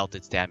have dealt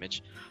its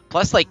damage.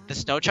 Plus, like, the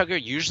Snow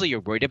Chugger, usually you're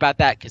worried about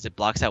that because it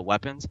blocks out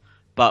weapons.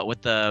 But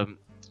with the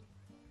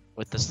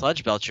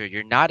Sludge Belcher,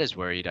 you're not as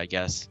worried, I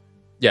guess.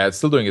 Yeah, it's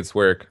still doing its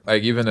work.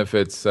 Like, even if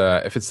it's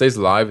if it stays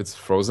alive, it's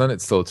frozen,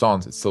 it's still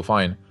taunt, it's still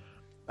fine.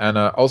 And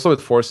also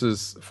it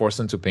forces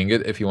Forsen to ping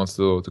it if he wants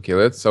to kill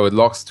it. So it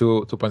locks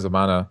 2 points of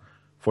mana,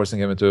 forcing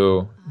him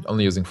into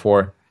only using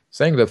 4.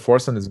 Saying that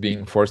Forsen is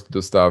being forced to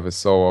do stuff is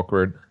so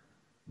awkward.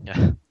 Yeah.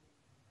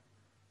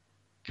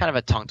 Kind of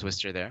a tongue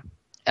twister there.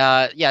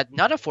 Yeah,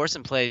 none of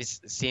Forsen plays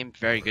seem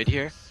very good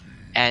here.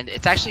 And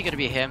it's actually going to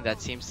be him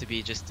that seems to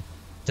be just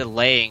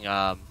delaying,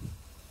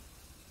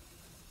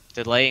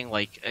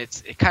 like,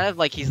 it's kind of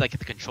like he's like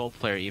the control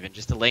player even,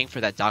 just delaying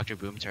for that Dr.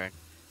 Boom turn.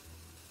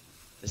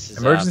 This is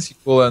Emergency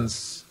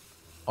coolants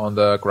on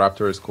the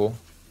Corruptor is cool.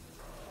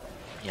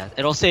 Yeah,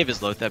 it'll save his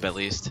Lotheb at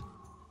least.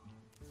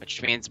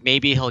 Which means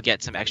maybe he'll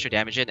get some extra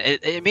damage in.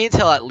 It means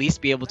he'll at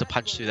least be able to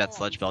punch through that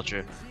Sludge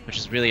Belcher, which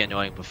is really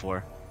annoying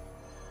before.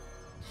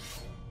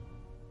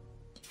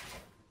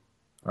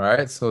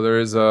 Alright, so there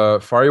is a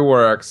Fire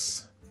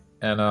Warx,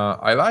 and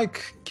I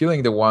like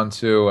killing the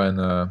 1/2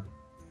 and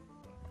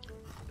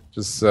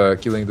just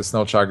killing the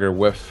Snow Chugger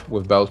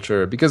with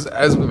Belcher, because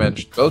as we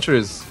mentioned, Belcher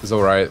is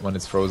alright when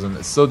it's frozen.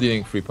 It's still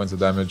dealing 3 points of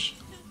damage.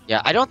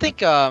 Yeah, I don't think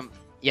the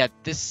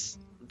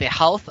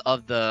health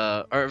of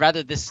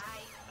this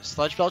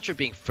Sludge Belcher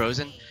being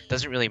frozen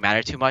doesn't really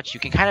matter too much.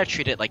 You can kind of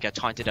treat it like a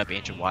taunted up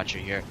Ancient Watcher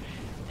here.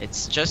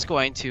 It's just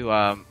going to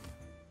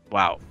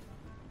wow.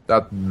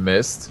 That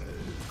missed.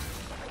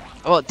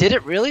 Well, did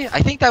it really?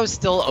 I think that was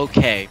still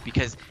okay,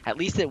 because at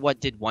least it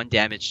did 1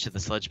 damage to the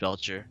Sludge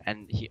Belcher,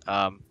 and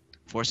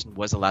Forsen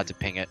was allowed to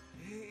ping it.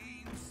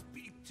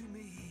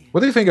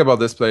 What do you think about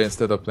this play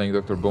instead of playing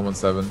Dr. Boom on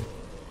 7?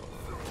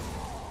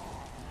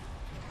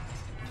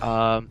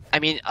 I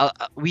mean,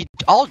 we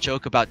all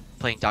joke about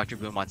playing Dr.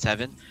 Boom on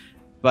 7,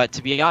 but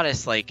to be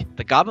honest, like,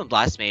 the Goblin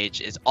Blast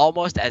Mage is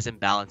almost as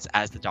imbalanced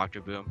as the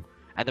Dr. Boom.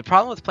 And the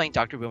problem with playing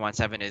Dr. Boom on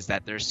 7 is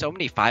that there's so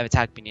many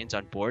 5-attack minions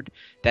on board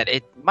that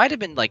it might have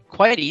been like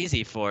quite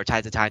easy for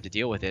Tides of Time to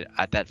deal with it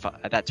at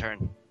that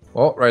turn.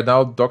 Well, right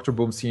now Dr.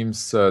 Boom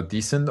seems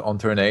decent on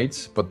turn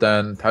 8, but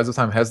then Tides of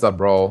Time has that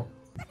Brawl.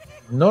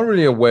 Not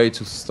really a way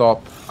to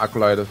stop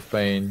Acolyte of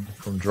Pain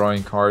from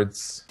drawing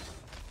cards.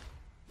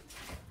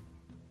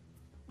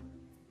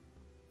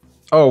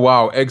 Oh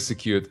wow,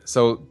 execute.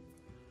 So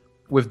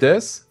with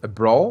this, a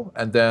Brawl,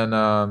 and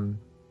then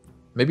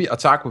maybe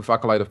attack with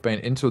Acolyte of Pain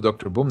into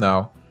Dr. Boom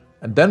now,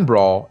 and then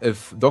Brawl.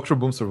 If Dr.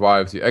 Boom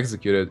survives, you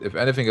execute it. If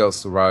anything else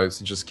survives,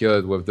 you just kill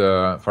it with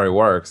the Fiery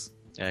Warx.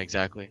 Yeah,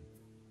 exactly.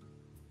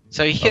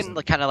 So he can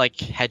kind of like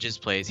hedge his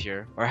plays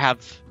here, or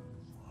have...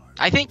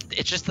 I think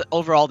it's just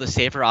overall the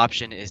safer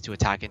option is to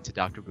attack into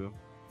Dr. Boom.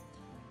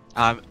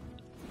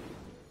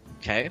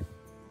 Okay.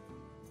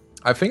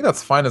 I think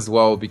that's fine as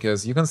well,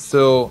 because you can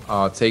still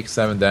take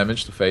 7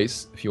 damage to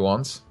face if you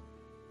want.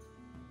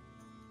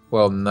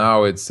 Well,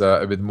 now it's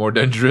a bit more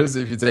dangerous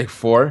if you take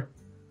 4.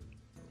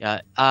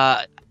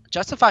 Yeah,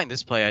 justifying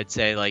this play, I'd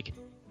say, like,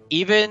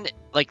 even,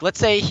 like, let's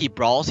say he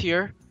brawls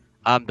here,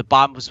 the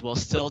bombs will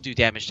still do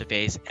damage to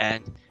face,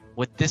 and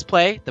with this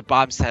play, the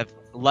bombs have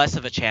less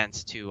of a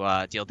chance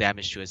to deal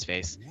damage to his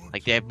face.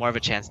 Like, they have more of a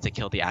chance to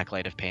kill the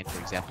Acolyte of Pain,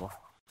 for example.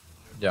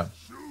 Yeah.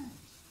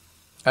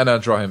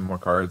 And draw him more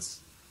cards.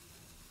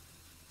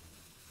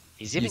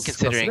 He's even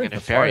considering an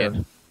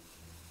Nefarian.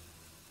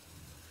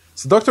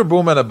 So Dr.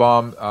 Boom and a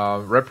bomb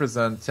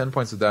represent 10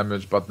 points of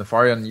damage, but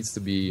Nefarian needs to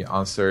be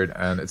answered,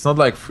 and it's not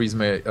like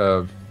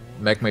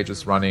Mech Mage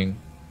is running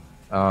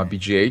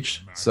BGH.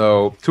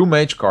 So 2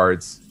 Mage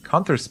cards,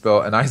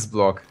 Counterspell, and Ice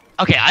Block.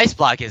 Okay, Ice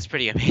Block is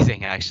pretty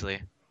amazing,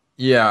 actually.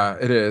 Yeah,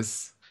 it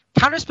is.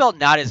 Counterspell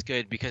not as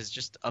good because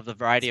just of the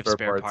variety of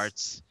spare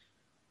parts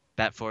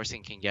that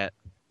Forsen can get.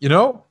 You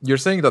know, you're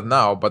saying that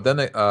now, but then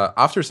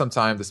after some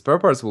time, the spare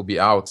parts will be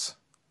out.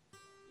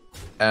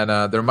 And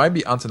there might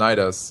be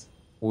Antonidas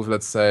with,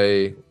 let's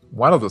say,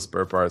 one of the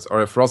spare parts,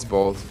 or a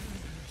Frostbolt,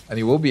 and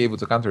he will be able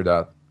to counter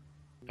that.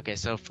 Okay,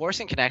 so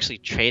Forsen can actually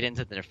trade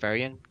into the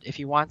Nefarian if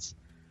he wants,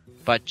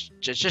 but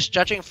just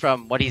judging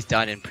from what he's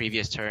done in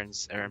previous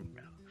turns,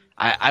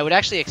 I would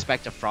actually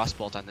expect a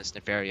Frostbolt on this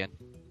Nefarian.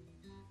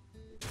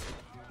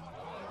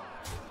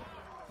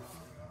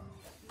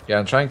 Yeah,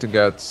 I'm trying to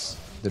get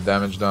the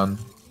damage done.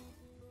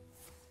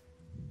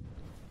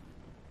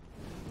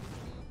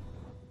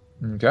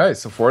 Okay,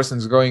 so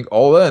Forsen's going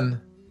all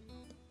in.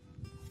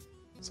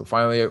 So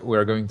finally,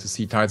 we're going to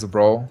see Tides of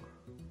Brawl.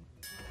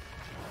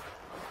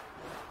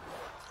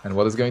 And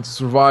what is going to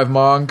survive,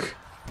 Monk?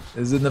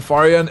 Is it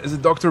Nefarian? Is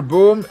it Dr.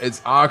 Boom?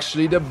 It's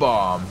actually the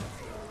bomb.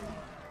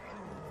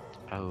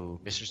 Oh,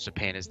 Mistress of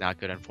Pain is not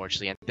good,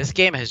 unfortunately. And this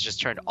game has just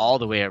turned all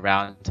the way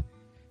around.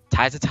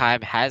 Tides of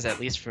Time has, at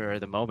least for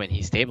the moment,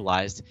 he's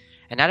stabilized.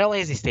 And not only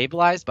is he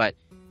stabilized, but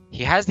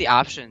he has the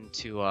option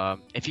to,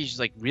 if he's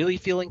like really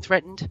feeling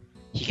threatened,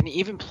 he can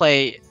even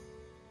play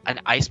an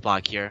Ice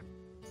Block here.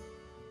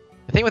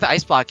 The thing with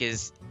Ice Block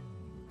is,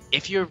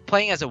 if you're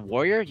playing as a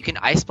warrior, you can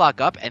Ice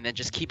Block up and then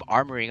just keep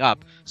armoring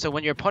up. So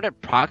when your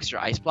opponent procs your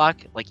Ice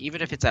Block, like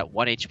even if it's at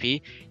 1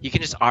 HP, you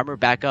can just armor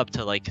back up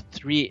to like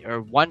 3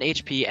 or 1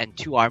 HP and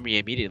 2 armor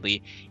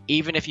immediately,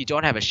 even if you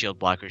don't have a Shield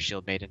Block or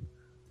Shield Maiden.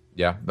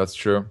 Yeah, that's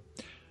true.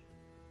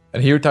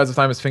 And here Tides of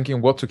Time is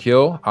thinking what to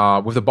kill.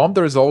 With the bomb,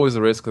 there is always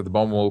a risk that the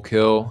bomb will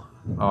kill.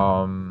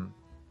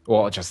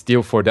 Well, just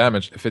deal 4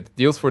 damage. If it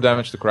deals 4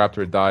 damage to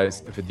Corruptor, it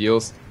dies. If it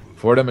deals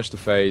 4 damage to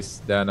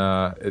face, then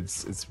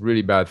it's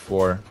really bad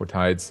for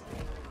Tides.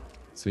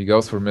 So he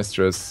goes for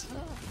Mistress.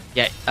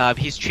 Yeah,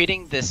 he's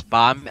treating this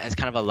bomb as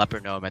kind of a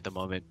leper gnome at the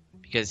moment,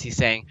 because he's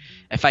saying,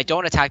 if I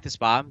don't attack this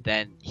bomb,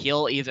 then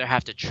he'll either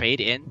have to trade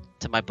in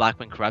to my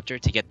Blackwing Corruptor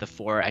to get the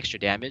 4 extra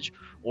damage,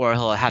 or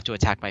he'll have to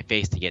attack my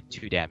face to get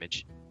 2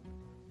 damage.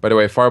 By the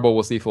way, Fireball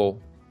was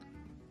lethal.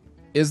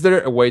 Is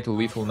there a way to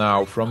lethal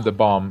now from the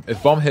bomb?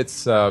 If bomb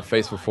hits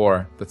face for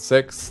 4, that's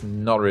 6?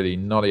 Not really,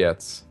 not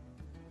yet.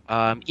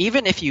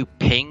 Even if you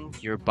ping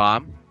your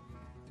bomb,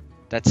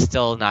 that's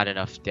still not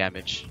enough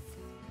damage.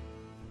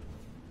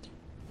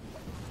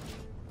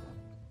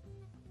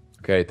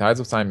 Okay, Tides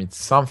of Time needs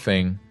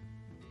something.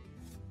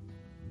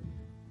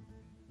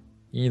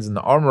 He needs an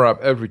armor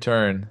up every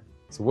turn.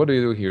 So what do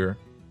you do here?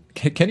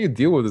 Can you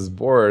deal with this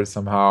board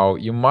somehow?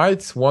 You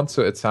might want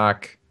to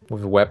attack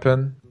with a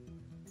weapon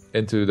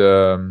into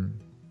the...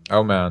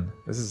 Oh man,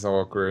 this is so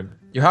awkward.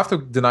 You have to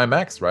deny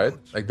max, right?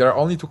 Like, there are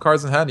only 2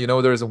 cards in hand. You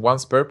know there is a 1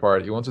 spare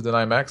part. You want to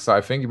deny max, so I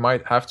think you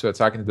might have to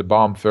attack into the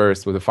bomb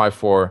first with a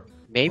 5/4.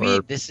 Maybe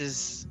this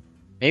is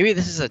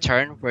a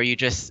turn where you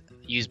just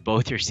use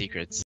both your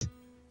secrets.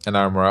 And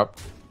armor up.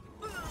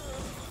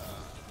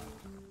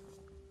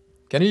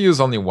 Can you use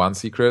only 1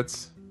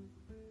 secret?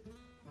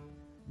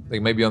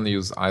 Like, maybe only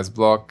use Ice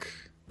Block,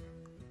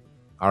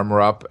 armor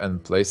up,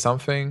 and play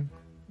something?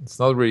 It's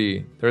not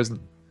really... There's not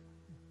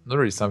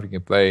really something you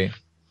can play.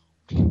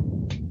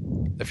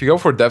 If you go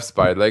for Death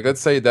Spite, like let's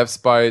say Death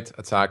Spite,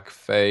 attack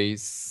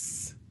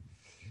face.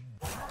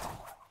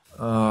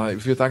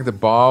 If you attack the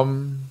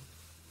bomb,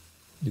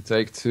 you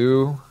take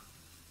 2.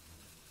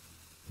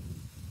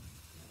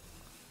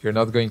 You're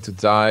not going to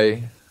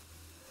die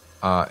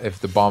if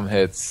the bomb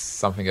hits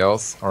something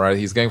else. Alright,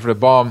 he's going for the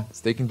bomb.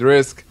 He's taking the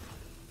risk.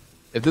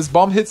 If this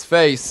bomb hits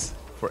face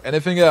for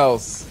anything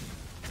else,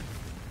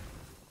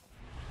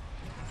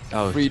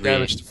 3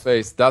 damage to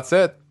face. That's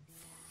it.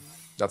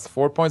 That's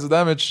 4 points of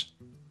damage.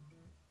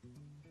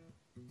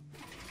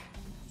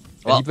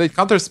 And he played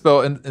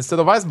Counterspell instead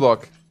of Ice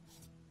Block.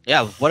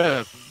 Yeah, what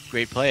a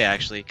great play,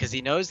 actually. Because he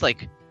knows,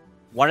 like,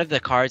 one of the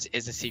cards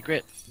is a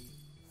secret.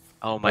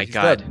 Oh my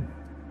god. Dead.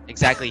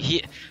 Exactly.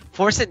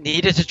 Forsen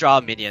needed to draw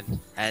a minion,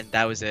 and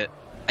that was it.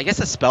 I guess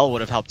a spell would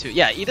have helped too.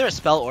 Yeah, either a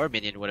spell or a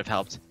minion would have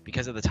helped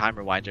because of the time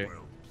rewinder.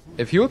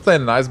 If he would play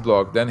an Ice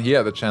Block, then he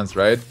had a chance,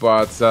 right?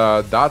 But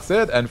that's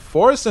it. And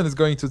Forsen is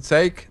going to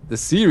take the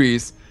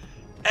series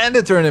and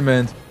the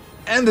tournament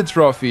and the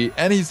trophy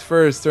and his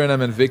first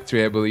tournament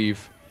victory, I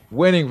believe.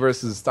 Winning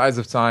versus Tides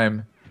of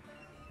Time.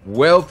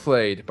 Well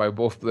played by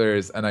both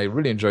players, and I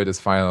really enjoyed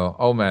this final.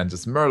 Oh man,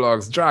 just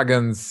Murlocs,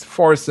 Dragons,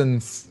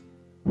 Forsens.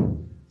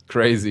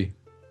 Crazy.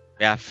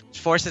 Yeah,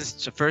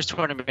 Forsen's first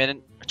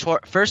tournament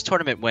first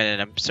tournament win,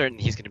 and I'm certain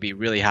he's going to be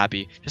really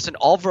happy. Just an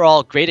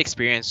overall great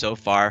experience so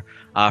far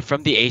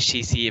from the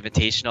HTC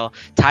Invitational.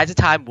 Tides of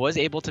Time was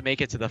able to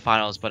make it to the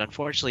finals, but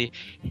unfortunately,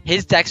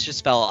 his decks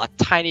just fell a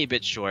tiny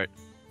bit short.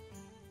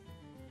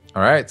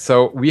 All right,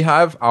 so we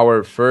have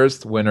our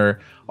first winner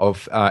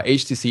of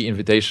HTC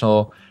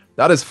Invitational.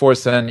 That is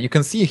Forsen. You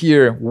can see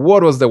here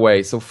what was the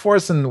way. So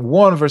Forsen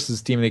won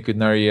versus Team Liquid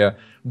Naria.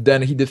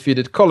 Then he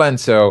defeated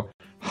Colento,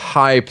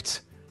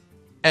 Hyped,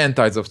 and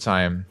Tides of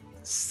Time.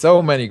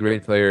 So many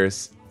great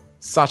players.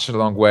 Such a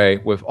long way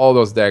with all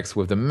those decks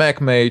with the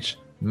Mage,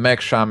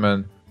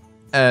 Shaman,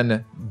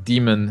 and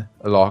Demon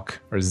Lock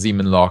or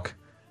Zeman Lock,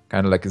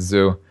 kind of like a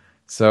zoo.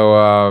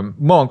 So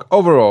Monk,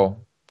 overall,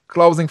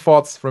 closing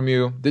thoughts from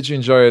you. Did you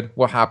enjoy it?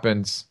 What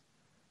happened?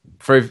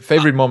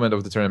 Favorite moment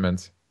of the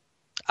tournament?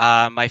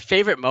 My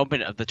favorite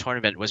moment of the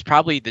tournament was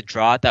probably the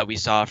draw that we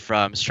saw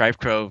from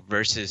Strifecrow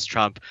versus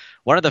Trump.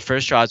 One of the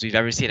first draws we've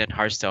ever seen in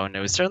Hearthstone. It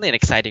was certainly an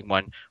exciting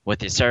one with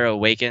Ysera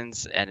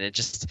Awakens, and it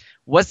just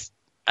was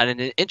an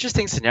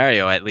interesting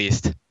scenario, at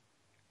least.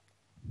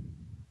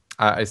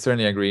 I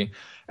certainly agree.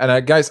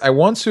 And guys, I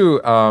want to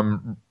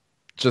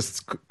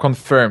just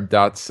confirm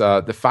that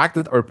the fact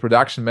that our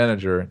production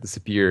manager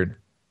disappeared,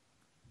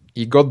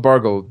 he got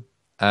burgled,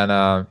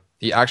 and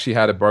he actually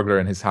had a burglar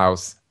in his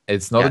house.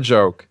 It's not a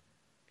joke.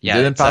 He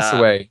didn't pass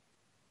away.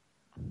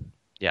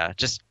 Yeah,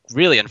 just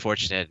really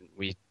unfortunate.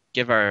 We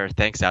give our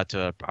thanks out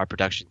to our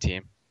production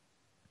team.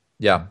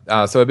 Yeah,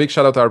 so a big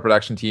shout out to our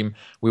production team.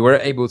 We were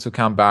able to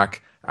come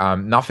back.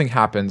 Nothing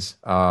happened,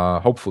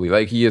 hopefully.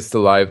 Like, he is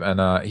still alive,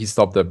 and he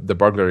stopped the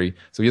burglary.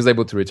 So he was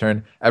able to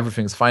return.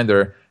 Everything's fine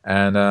there.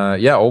 And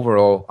yeah,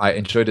 overall, I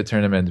enjoyed the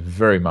tournament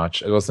very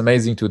much. It was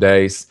amazing 2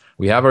 days.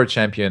 We have our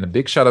champion. A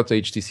big shout out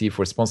to HTC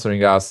for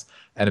sponsoring us.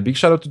 And a big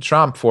shout out to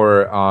Trump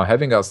for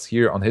having us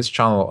here on his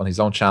channel, on his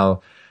own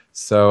channel.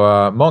 So,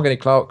 Mong, any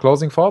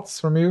closing thoughts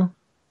from you?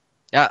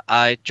 Yeah,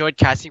 I enjoyed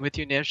casting with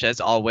you, Nimsh, as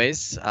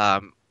always.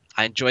 I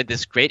enjoyed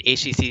this great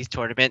HTC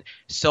tournament.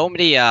 So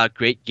many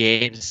great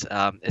games,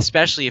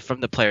 especially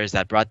from the players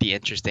that brought the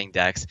interesting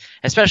decks,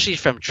 especially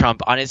from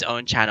Trump on his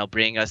own channel,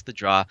 bringing us the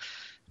draw.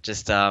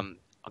 Just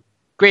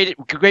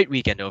great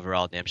weekend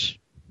overall, Nimsh.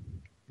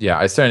 Yeah,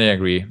 I certainly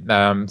agree.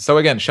 So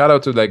again, shout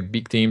out to like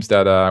big teams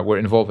that were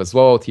involved as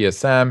well: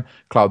 TSM,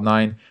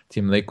 Cloud9,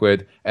 Team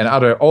Liquid, and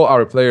all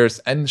our players.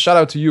 And shout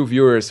out to you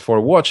viewers for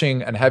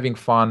watching and having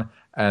fun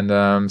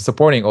and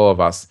supporting all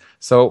of us.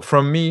 So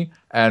from me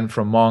and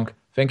from Monk,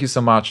 thank you so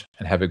much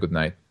and have a good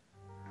night.